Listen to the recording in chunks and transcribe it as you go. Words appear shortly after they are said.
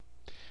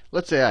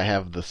let's say I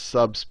have the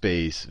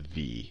subspace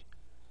V.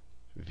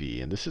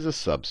 And this is a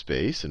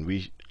subspace, and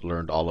we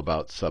learned all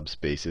about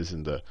subspaces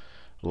in the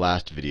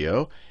last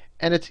video.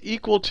 And it's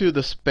equal to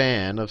the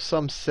span of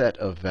some set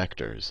of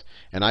vectors.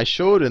 And I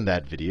showed in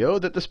that video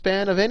that the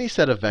span of any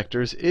set of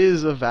vectors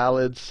is a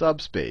valid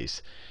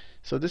subspace.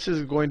 So this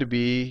is going to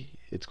be,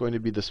 it's going to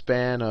be the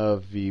span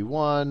of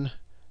v1,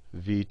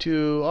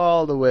 v2,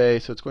 all the way.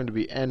 So it's going to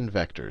be n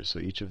vectors. So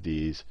each of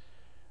these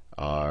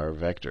are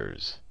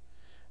vectors.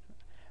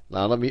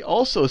 Now let me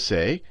also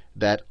say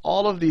that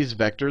all of these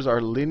vectors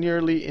are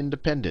linearly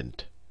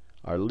independent.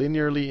 So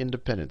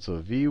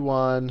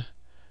v1,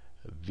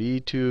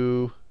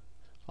 v2,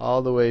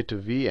 all the way to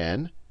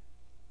vn,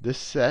 this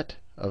set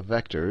of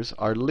vectors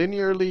are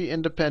linearly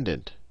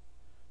independent.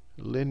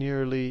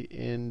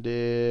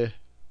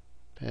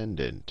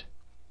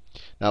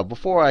 Now,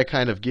 before I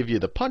kind of give you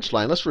the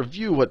punchline, let's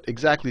review what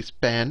exactly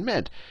span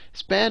meant.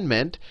 Span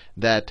meant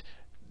that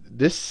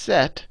this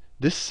set,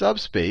 this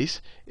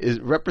subspace,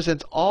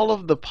 represents all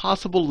of the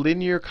possible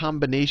linear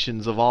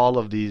combinations of all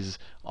of these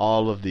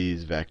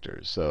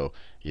vectors. So,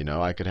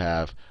 I could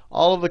have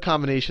all of the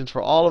combinations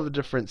for all of the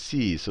different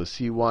c's. So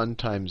c1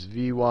 times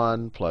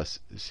v1 plus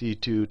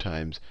c2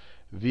 times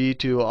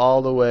v2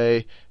 all the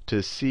way to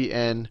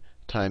cn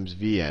times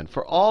vn.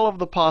 For all of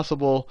the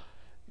possible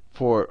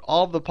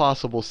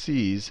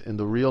c's in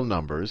the real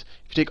numbers,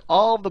 if you take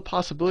all of the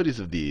possibilities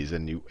of these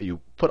and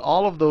you put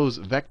all of those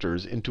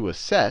vectors into a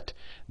set,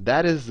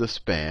 that is the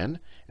span,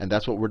 and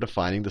that's what we're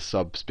defining the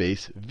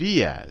subspace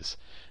V as.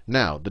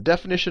 Now, the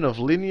definition of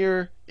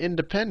linear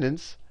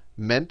independence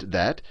meant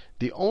that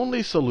the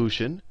only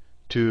solution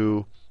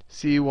to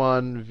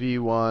c1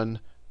 v1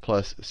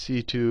 plus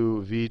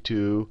c2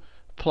 v2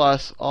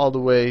 plus all the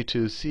way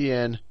to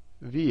cn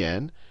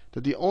vn,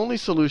 that the only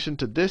solution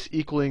to this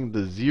equaling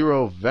the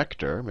 0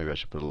 vector, maybe I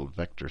should put a little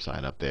vector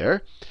sign up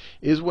there,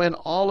 is when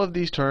all of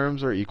these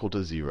terms are equal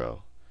to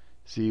 0.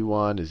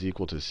 c1 is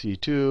equal to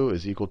c2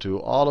 is equal to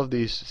all of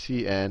these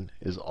cn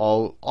is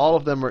all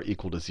of them are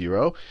equal to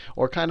 0.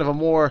 Or kind of a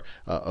more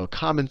a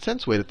common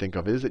sense way to think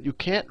of it is that you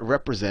can't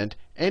represent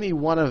any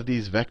one of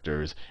these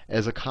vectors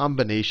as a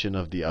combination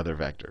of the other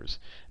vectors.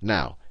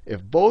 Now,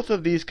 if both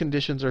of these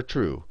conditions are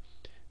true,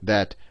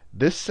 that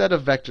this set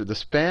of vectors, the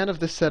span of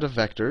this set of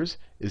vectors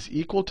is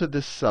equal to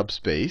this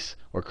subspace,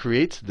 or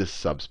creates this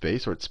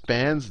subspace, or it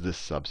spans this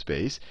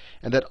subspace,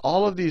 and that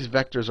all of these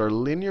vectors are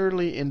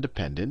linearly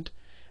independent,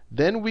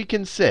 then we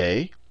can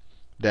say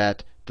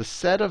that the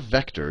set of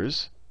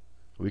vectors,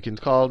 we could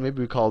call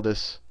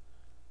this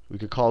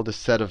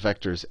set of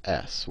vectors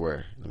S,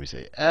 where, let me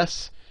say,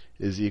 S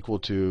is equal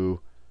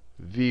to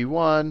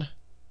v1,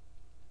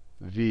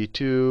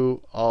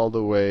 v2, all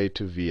the way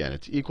to vn.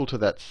 It's equal to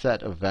that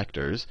set of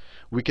vectors.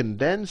 We can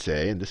then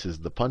say, and this is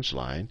the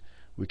punchline,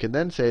 we can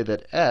then say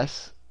that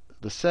S,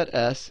 the set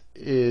S,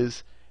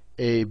 is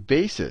a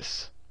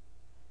basis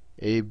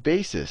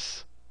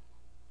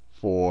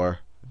for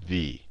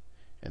V.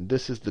 And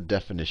this is the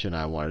definition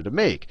I wanted to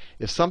make.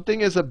 If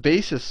something is a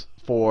basis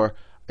for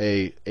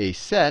a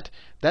set,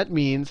 that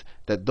means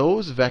that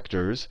those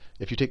vectors,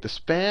 if you take the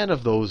span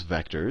of those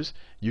vectors,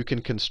 you can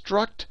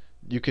get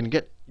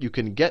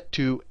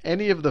to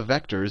any of the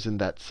vectors in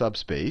that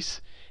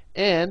subspace,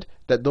 and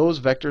that those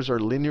vectors are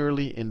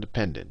linearly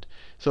independent.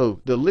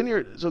 So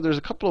there's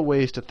a couple of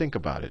ways to think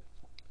about it.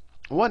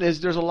 One is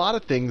there's a lot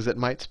of things that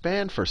might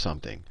span for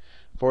something.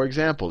 For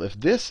example, if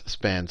this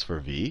spans for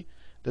V,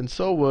 then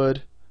so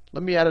would,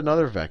 let me add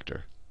another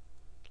vector.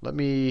 Let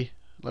me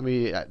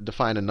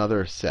define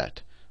another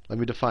set. Let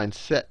me define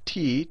set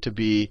T to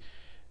be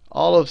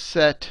all of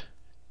set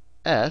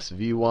S,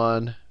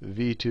 v1,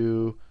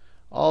 v2,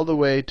 all the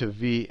way to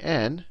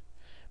vn.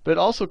 But it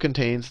also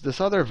contains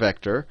this other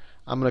vector.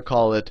 I'm going to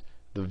call it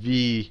the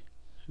v,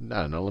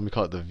 I don't know, let me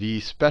call it the v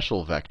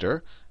special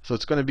vector. So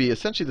it's going to be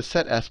essentially the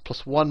set S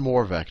plus one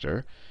more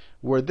vector,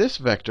 where this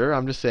vector,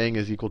 I'm just saying,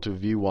 is equal to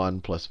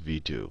v1 plus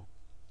v2.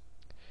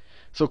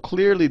 So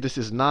clearly, this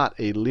is not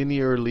a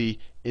linearly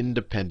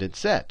independent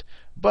set.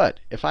 But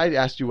if I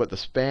asked you what the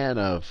span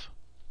of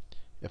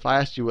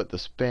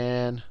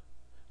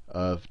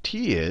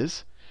T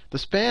is, the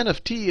span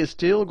of T is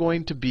still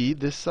going to be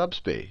this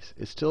subspace.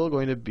 It's still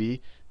going to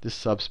be this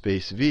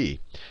subspace V.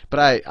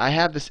 But I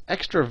have this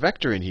extra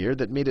vector in here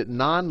that made it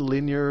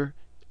non-linearly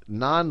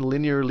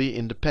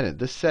independent.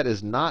 This set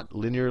is not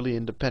linearly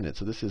independent.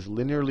 So this is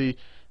linearly,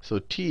 so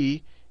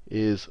T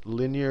is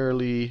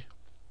linearly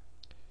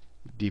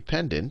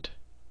dependent.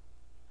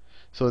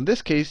 So in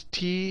this case,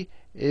 T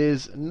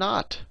is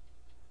not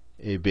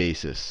a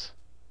basis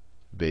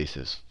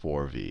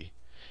for V.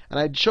 And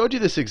I showed you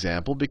this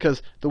example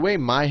because the way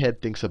my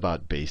head thinks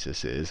about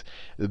basis is,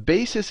 the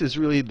basis is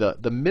really the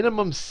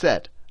minimum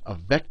set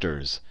of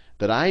vectors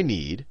that I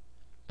need,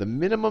 the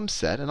minimum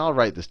set, and I'll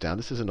write this down.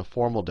 This isn't a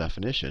formal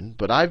definition,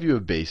 but I view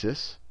a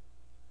basis,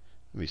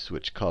 let me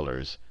switch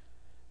colors,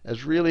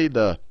 as really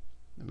let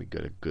me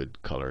get a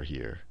good color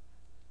here,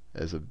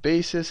 as a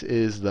basis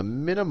is the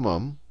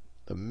minimum,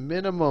 I'll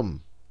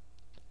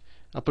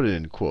put it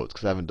in quotes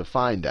because I haven't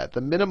defined that,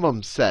 the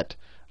minimum set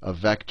of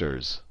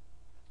vectors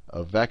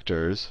of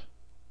vectors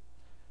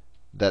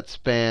that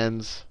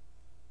spans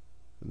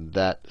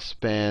the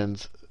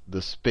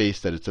space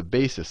that it's a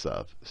basis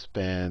of,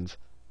 spans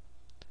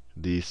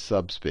the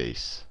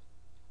subspace.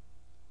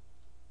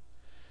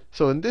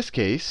 So in this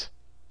case,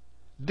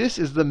 this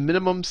is the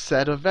minimum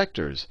set of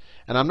vectors.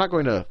 And I'm not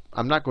going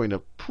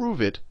to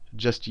prove it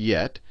just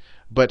yet,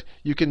 but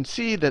you can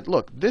see that,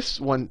 look,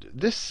 this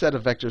set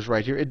of vectors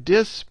right here, it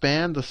does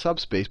span the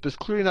subspace, but it's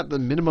clearly not the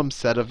minimum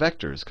set of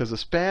vectors, because the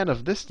span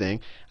of this thing,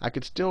 I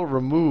could still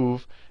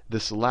remove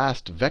this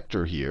last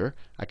vector here.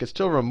 I could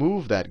still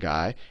remove that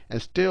guy,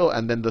 and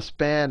then the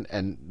span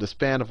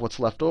of what's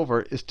left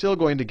over is still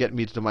going to get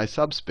me to my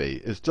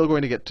subspace. It's still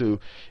going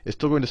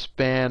to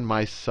span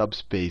my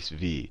subspace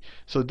V.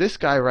 So this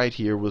guy right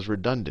here was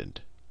redundant.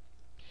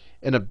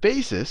 In a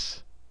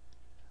basis,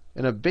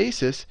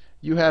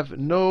 you have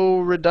no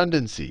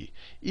redundancy.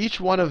 Each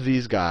one of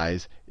these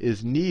guys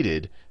is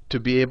needed to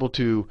be able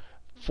to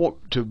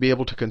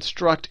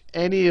construct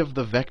any of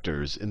the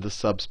vectors in the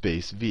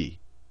subspace V.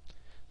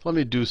 So let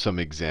me do some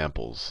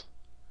examples.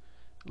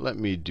 So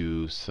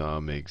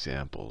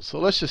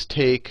let's just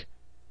take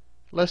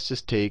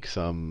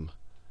some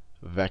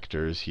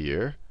vectors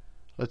here.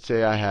 Let's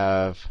say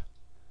I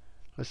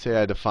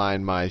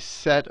define my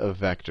set of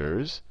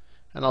vectors,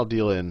 and I'll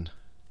deal in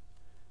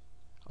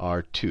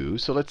R2.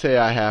 So let's say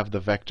I have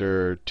the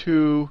vector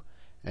 2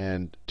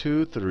 and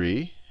 2,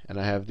 3, and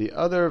I have the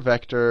other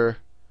vector,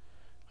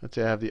 let's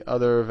say I have the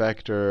other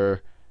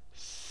vector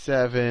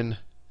 7,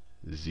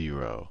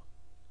 0.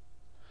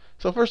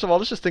 So first of all,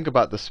 let's just think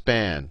about the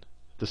span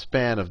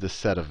of this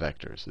set of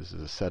vectors. This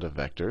is a set of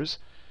vectors.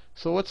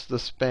 So what's the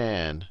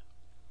span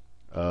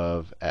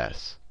of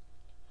S?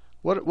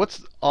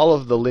 What's all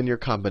of the linear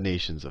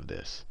combinations of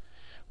this?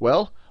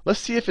 Well,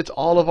 let's see if it's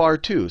all of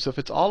R2. So if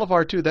it's all of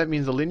R2, that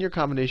means the linear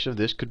combination of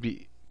this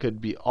we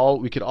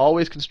could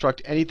always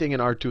construct anything in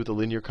R2 with a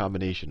linear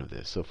combination of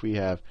this. So if we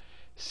have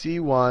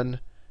C1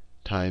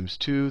 times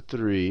 2,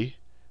 3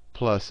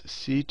 plus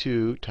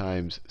C2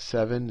 times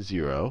 7,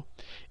 0.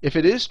 If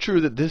it is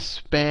true that this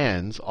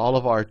spans all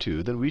of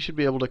R2, then we should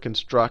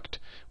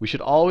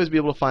always be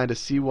able to find a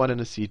C1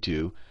 and a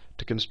C2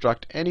 to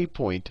construct any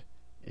point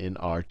in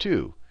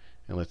R2.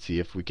 And let's see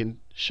if we can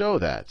show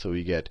that. So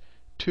we get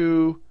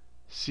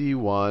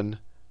 2C1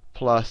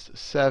 plus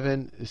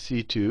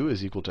 7C2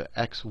 is equal to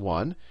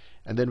x1.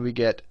 And then we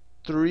get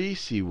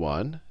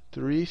 3C1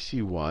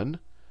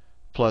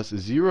 plus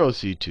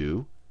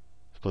 0C2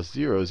 plus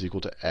 0 is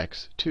equal to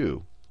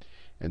x2.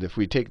 And if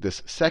we take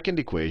this second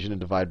equation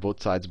and divide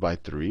both sides by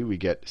 3, we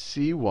get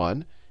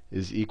C1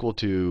 is equal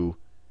to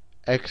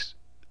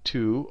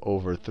x2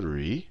 over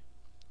 3.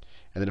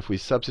 And then if we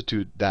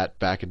substitute that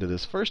back into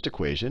this first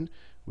equation,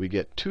 we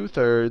get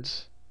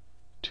 2/3.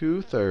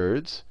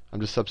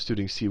 I'm just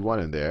substituting C1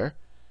 in there.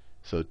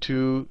 So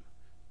 2/3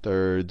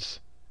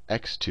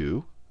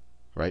 x2,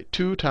 right?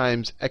 2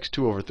 times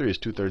x2 over 3 is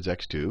 2/3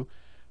 x2,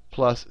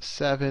 plus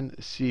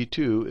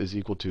 7c2 is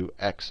equal to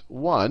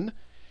x1.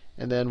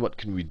 And then what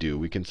can we do?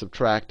 We can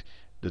subtract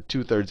the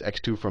 2/3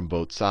 x2 from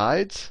both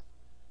sides.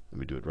 Let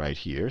me do it right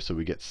here. So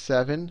we get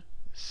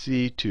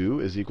 7c2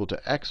 is equal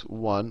to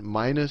x1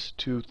 minus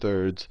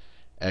 2/3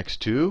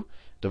 x2.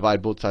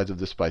 Divide both sides of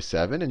this by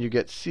 7, and you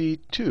get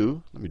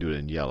c2. Let me do it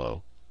in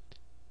yellow.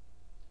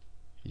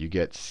 You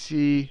get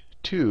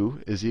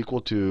c2 is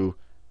equal to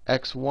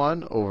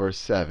x1 over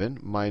 7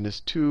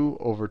 minus 2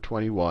 over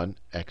 21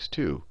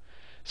 x2.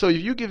 So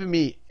if you've given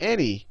me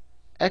any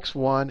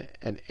x1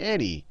 and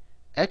any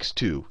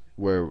x2,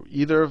 where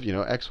either of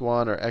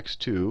x1 or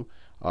x2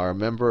 are a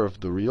member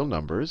of the real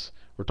numbers,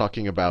 we're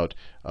talking about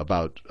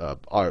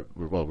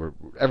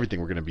everything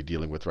we're going to be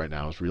dealing with right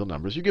now is real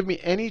numbers. You give me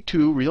any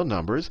two real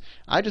numbers,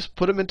 I just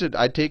put them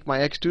I take my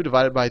x2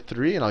 divided by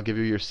 3, and I'll give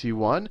you your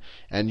c1,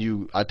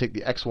 and I take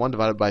the x1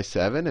 divided by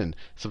 7 and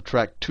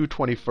subtract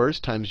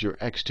 2/21 times your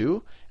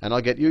x2, and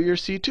I'll get you your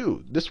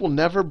c2. This will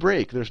never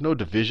break. There's no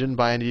division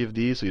by any of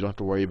these, so you don't have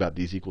to worry about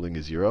these equaling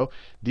a 0.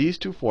 These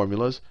two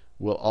formulas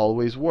will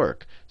always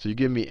work. So you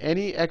give me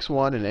any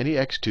x1 and any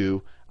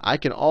x2, I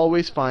can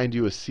always find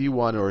you a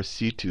c1 or a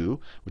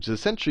c2, which is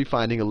essentially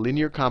finding a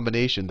linear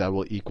combination that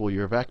will equal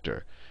your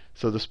vector.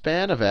 So the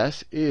span of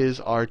S is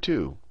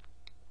R2.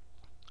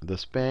 The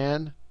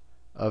span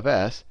of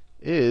S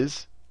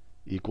is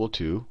equal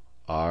to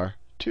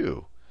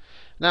R2.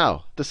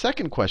 Now, the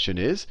second question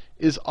is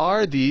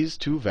are these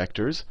two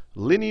vectors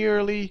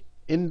linearly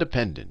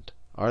independent?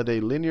 Are they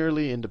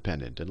linearly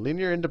independent? And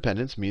linear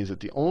independence means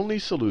that the only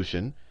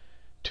solution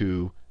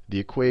to the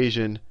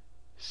equation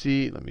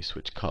let me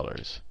switch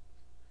colors.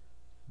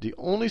 The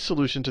only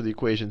solution to the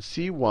equation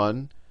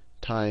c1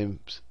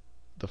 times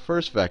the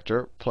first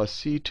vector plus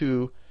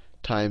c2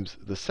 times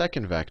the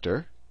second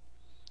vector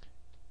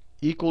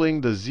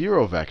equaling the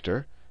 0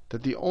 vector,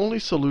 that the only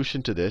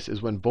solution to this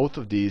is when both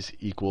of these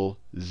equal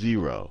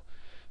 0.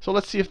 So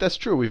let's see if that's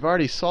true. We've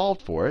already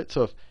solved for it.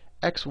 So if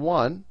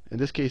x1, in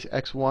this case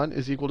x1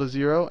 is equal to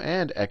 0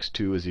 and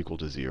x2 is equal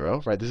to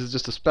 0, right? This is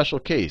just a special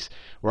case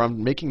where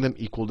I'm making them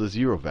equal to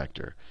 0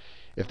 vector.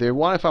 If I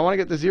want to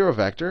get the 0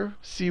 vector,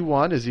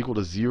 c1 is equal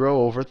to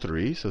 0 over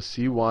 3. So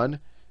c1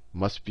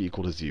 must be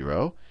equal to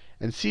 0.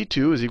 And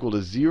c2 is equal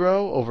to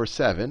 0 over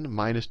 7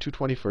 minus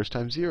 2/21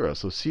 times 0.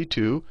 So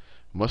c2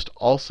 must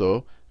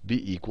also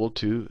be equal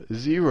to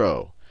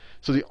 0.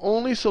 So the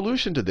only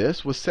solution to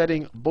this was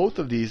setting both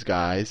of these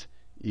guys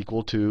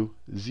equal to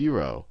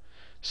 0.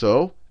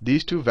 So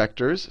these two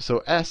vectors, so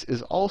S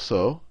is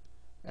also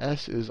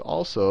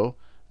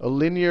a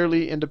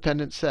linearly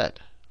independent set.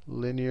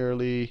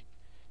 Linearly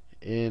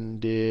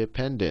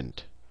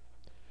independent.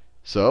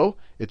 So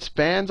it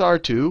spans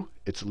R2.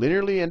 It's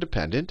linearly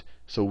independent.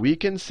 So we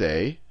can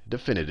say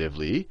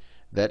definitively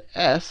that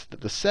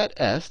the set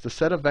S, the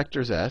set of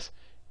vectors S,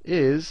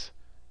 is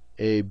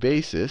a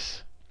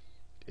basis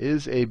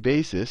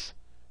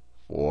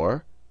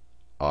for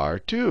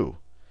R2.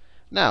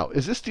 Now,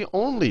 is this the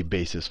only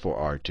basis for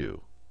R2?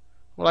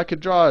 Well, I could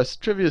draw a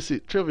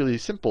trivially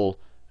simple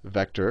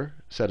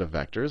set of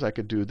vectors. I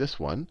could do this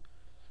one.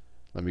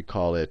 Let me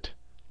call it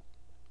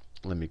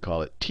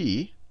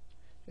T.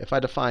 If I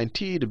define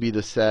T to be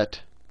the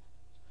set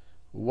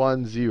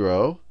 1,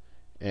 0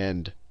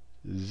 and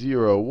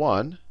 0,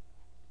 1,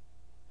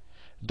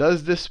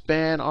 does this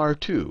span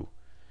R2?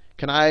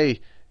 Can I,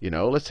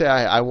 let's say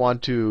I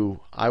want to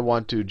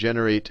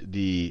generate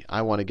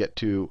I want to get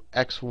to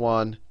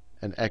x1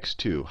 and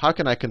x2. How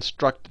can I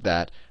construct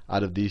that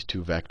out of these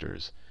two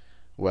vectors?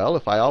 Well,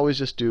 if I always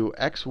just do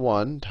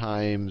x1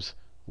 times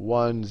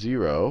 1,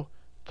 0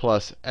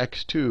 plus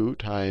x2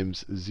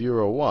 times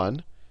 0,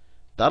 1,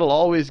 that'll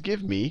always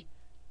give me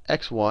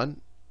x1,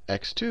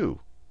 x2.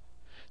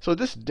 So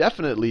this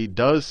definitely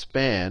does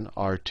span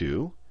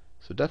R2.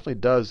 So definitely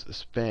does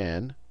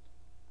span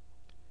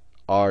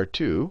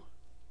R2.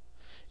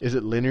 Is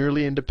it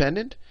linearly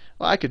independent?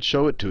 Well, I could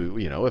show it to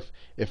you.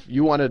 If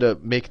you wanted to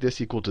make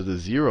this equal to the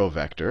 0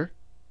 vector,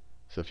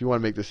 so if you want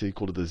to make this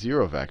equal to the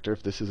 0 vector,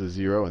 if this is a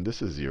 0 and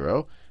this is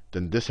 0,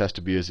 then this has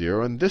to be a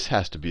 0 and this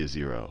has to be a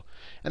 0.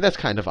 And that's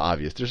kind of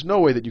obvious. There's no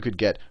way that you could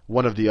get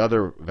one of the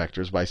other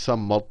vectors by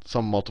some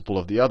multiple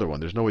of the other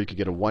one. There's no way you could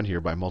get a 1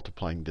 here by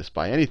multiplying this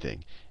by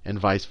anything, and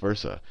vice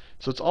versa.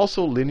 So it's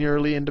also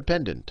linearly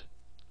independent.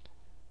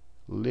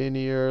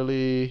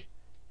 Linearly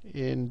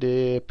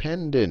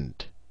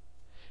independent.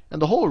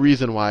 And the whole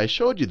reason why I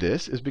showed you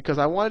this is because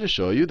I wanted to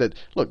show you that,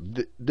 look,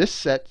 this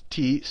set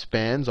T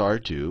spans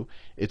R2.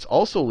 It's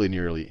also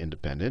linearly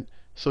independent.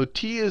 So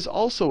T is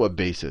also a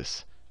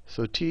basis.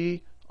 So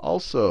T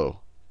also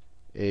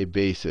a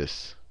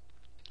basis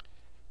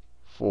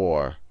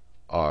for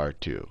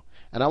R2.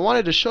 And I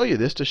wanted to show you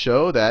this to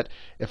show that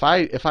if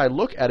I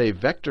look at a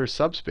vector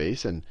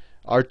subspace, and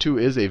R2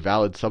 is a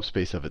valid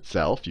subspace of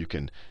itself, you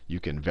can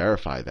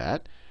verify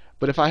that.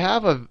 But if I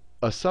have a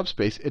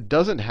subspace, it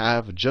doesn't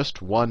have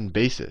just one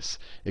basis.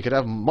 It could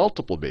have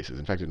multiple bases.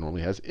 In fact, it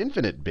normally has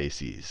infinite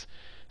bases.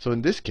 So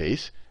in this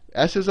case,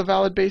 S is a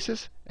valid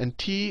basis, and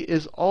T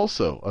is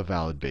also a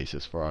valid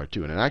basis for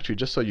R2. And actually,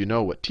 just so you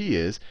know what T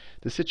is,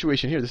 the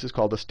situation here, this is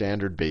called the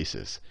standard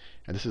basis.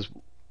 And this is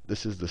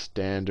the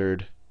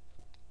standard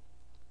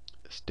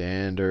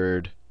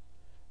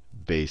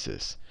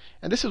basis.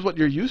 And this is what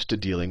you're used to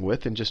dealing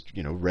with in just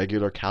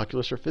regular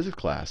calculus or physics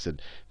class. And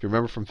if you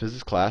remember from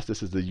physics class,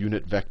 this is the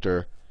unit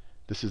vector.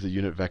 This is the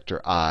unit vector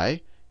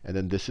I, and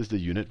then this is the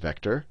unit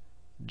vector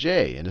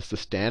j. And it's the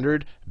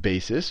standard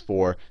basis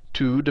for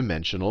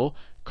two-dimensional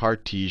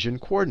Cartesian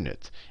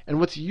coordinates. And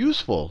what's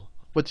useful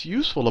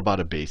about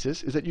a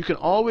basis is that you can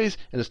always,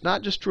 and it's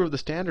not just true of the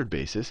standard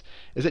basis,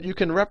 is that you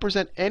can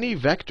represent any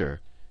vector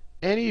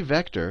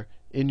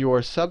in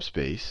your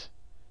subspace.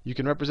 You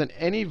can represent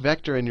any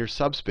vector in your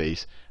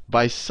subspace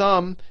by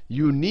some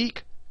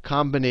unique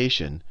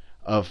combination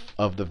of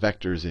the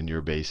vectors in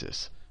your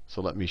basis.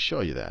 So let me show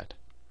you that.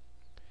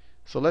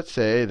 So let's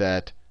say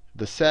that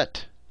the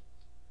set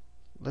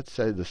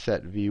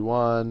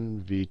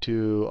v1,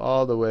 v2,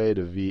 all the way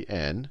to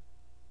vn.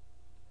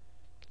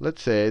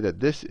 Let's say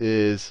that this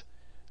is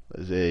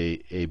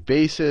a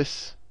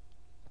basis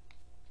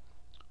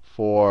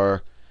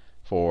for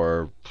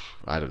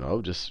I don't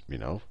know, just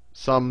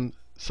some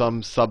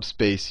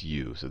subspace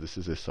U. So this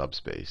is a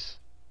subspace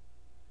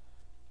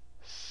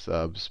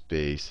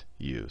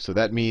U. So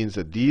that means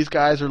that these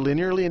guys are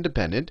linearly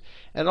independent,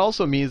 and it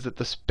also means that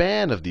the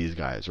span of these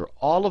guys, or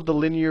all of the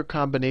linear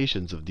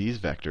combinations of these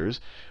vectors,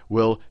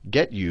 will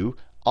get you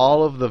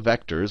all of the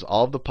vectors,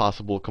 all of the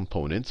possible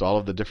components, all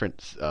of the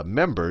different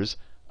members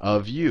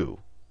of U.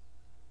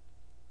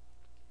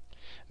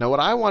 Now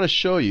what I want to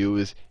show you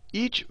is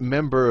each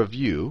member of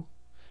U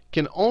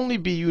can only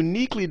be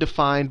uniquely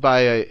defined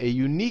by a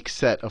unique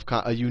set of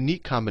a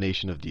unique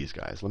combination of these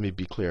guys. Let me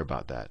be clear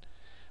about that.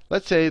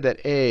 Let's say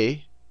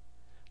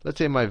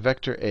my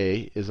vector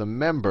A is a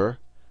member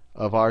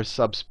of our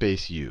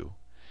subspace U.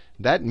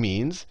 That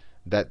means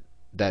that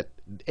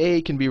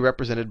A can be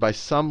represented by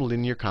some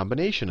linear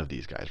combination of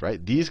these guys,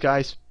 right? These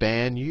guys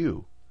span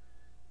U.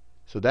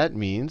 So that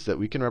means that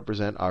we can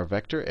represent our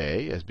vector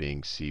A as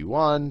being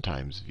C1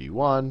 times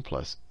V1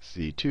 plus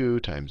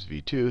C2 times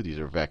V2. These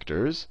are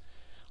vectors,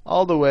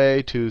 all the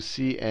way to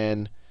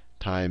Cn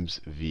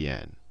times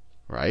Vn.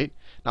 right?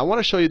 Now I want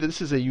to show you that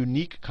this is a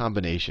unique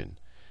combination.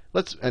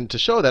 And to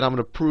show that, I'm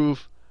going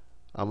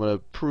to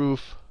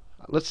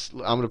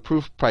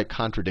prove by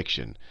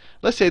contradiction.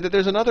 Let's say that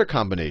there's another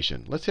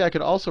combination. Let's say I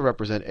could also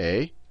represent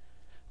A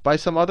by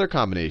some other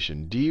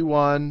combination,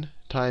 d1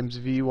 times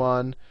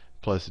v1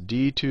 plus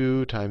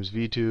d2 times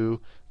v2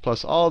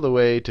 plus all the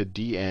way to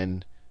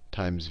dn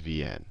times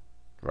vn,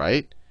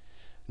 right?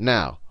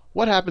 Now,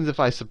 what happens if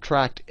I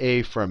subtract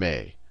a from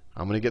a?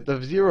 I'm going to get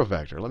the 0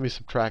 vector. Let me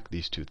subtract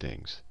these two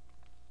things.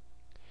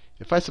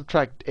 If I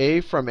subtract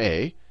a from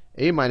a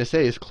minus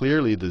a is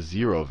clearly the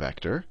 0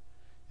 vector.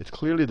 It's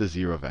clearly the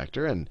 0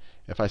 vector. And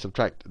if I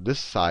subtract this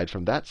side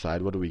from that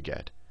side, what do we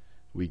get?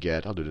 We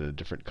get, I'll do it in a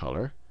different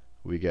color.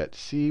 We get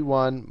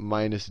c1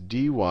 minus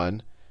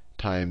d1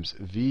 times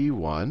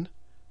v1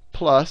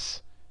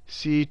 plus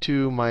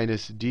c2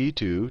 minus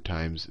d2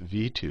 times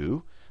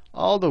v2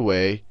 all the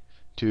way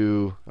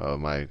to,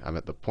 I'm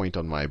at the point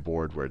on my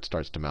board where it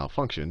starts to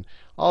malfunction,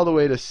 all the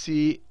way to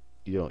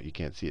you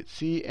can't see it,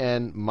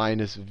 cn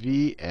minus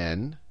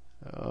vn.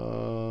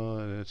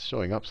 It's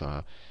showing up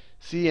somehow.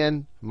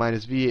 Cn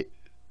minus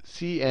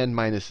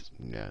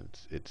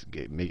it's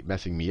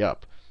messing me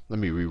up. Let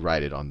me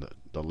rewrite it on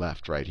the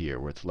left right here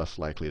where it's less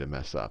likely to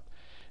mess up.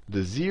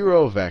 The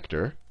 0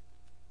 vector,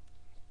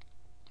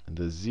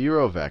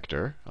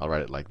 I'll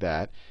write it like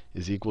that,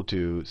 is equal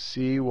to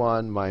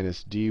c1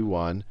 minus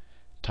d1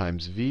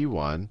 times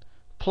v1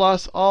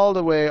 plus all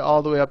the way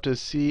up to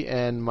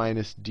cn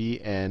minus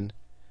dn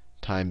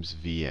times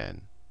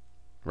vn.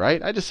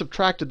 Right? I just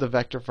subtracted the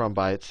vector from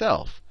by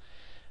itself.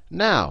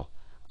 Now,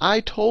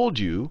 I told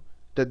you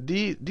that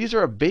these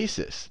are a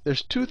basis.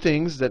 There's two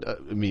things that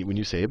when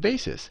you say a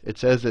basis. It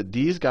says that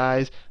these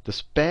guys, the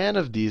span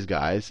of these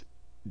guys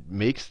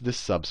makes this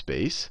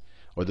subspace,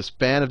 or the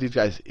span of these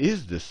guys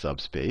is this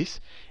subspace,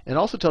 and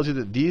also tells you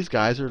that these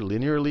guys are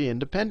linearly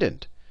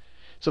independent.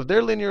 So if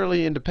they're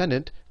linearly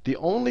independent, the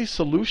only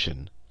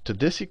solution to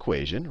this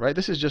equation, right,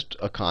 this is just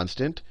a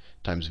constant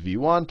times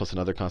v1 plus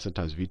another constant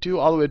times v2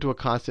 all the way to a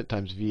constant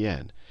times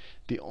vn.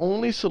 The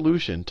only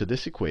solution to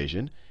this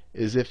equation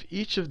is if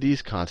each of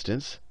these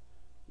constants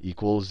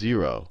equals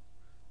 0.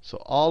 So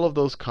all of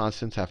those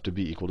constants have to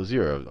be equal to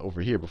 0.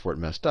 Over here, before it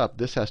messed up,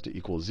 this has to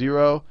equal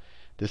 0.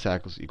 This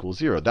equals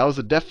 0. That was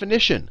the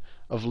definition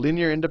of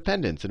linear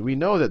independence. And we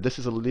know that this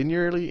is a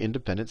linearly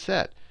independent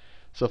set.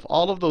 So if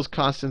all of those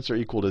constants are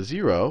equal to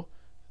 0,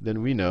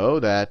 then we know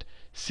that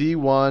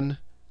c1,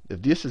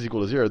 if this is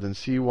equal to 0, then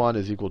c1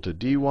 is equal to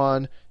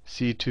d1,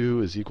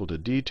 c2 is equal to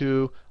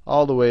d2,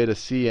 all the way to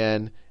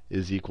cn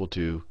is equal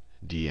to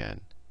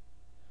dn.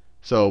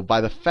 So by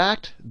the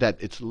fact that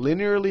it's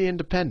linearly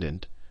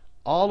independent,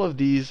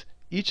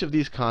 each of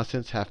these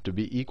constants have to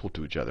be equal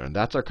to each other. And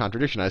that's our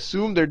contradiction. I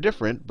assume they're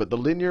different, but the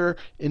linear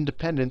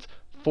independence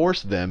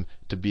forced them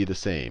to be the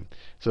same.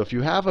 So if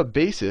you have a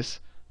basis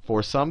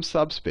for some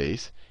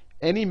subspace,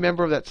 any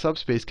member of that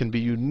subspace can be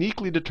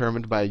uniquely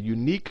determined by a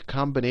unique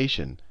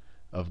combination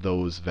of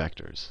those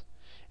vectors.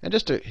 And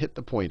just to hit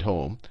the point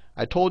home,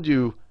 I told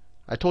you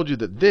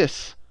that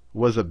this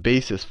was a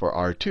basis for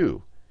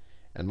R2.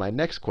 And my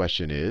next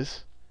question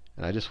is,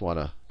 and I just want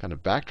to kind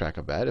of backtrack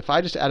a bit, if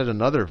I just added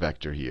another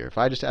vector here, if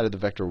I just added the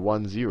vector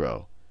 1,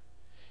 0,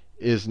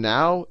 is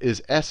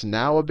S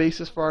now a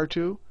basis for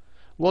R2?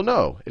 Well,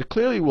 no. It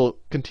clearly will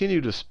continue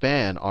to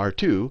span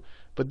R2,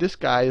 but this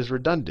guy is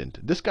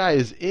redundant. This guy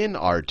is in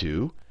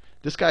R2.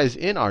 This guy is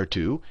in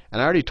R2, and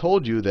I already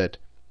told you that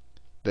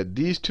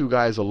these two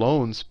guys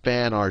alone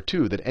span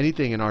R2, that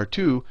anything in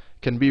R2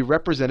 can be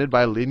represented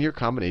by a linear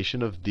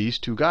combination of these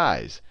two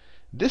guys.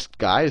 This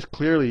guy is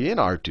clearly in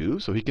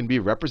R2, so he can be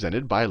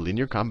represented by a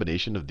linear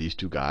combination of these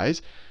two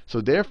guys.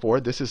 So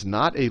therefore, this is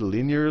not a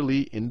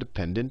linearly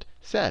independent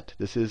set.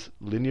 This is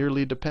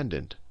linearly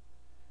dependent.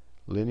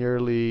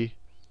 Linearly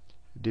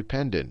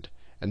dependent.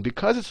 And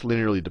because it's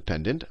linearly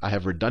dependent, I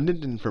have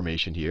redundant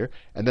information here,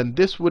 and then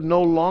this would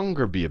no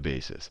longer be a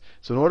basis.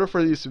 So in order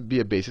for this to be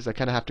a basis, I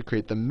kind of have to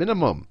create the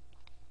minimum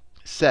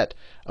set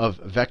of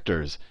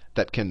vectors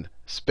that can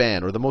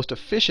span, or the most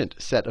efficient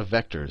set of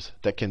vectors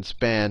that can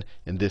span,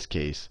 in this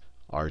case,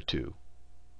 R2.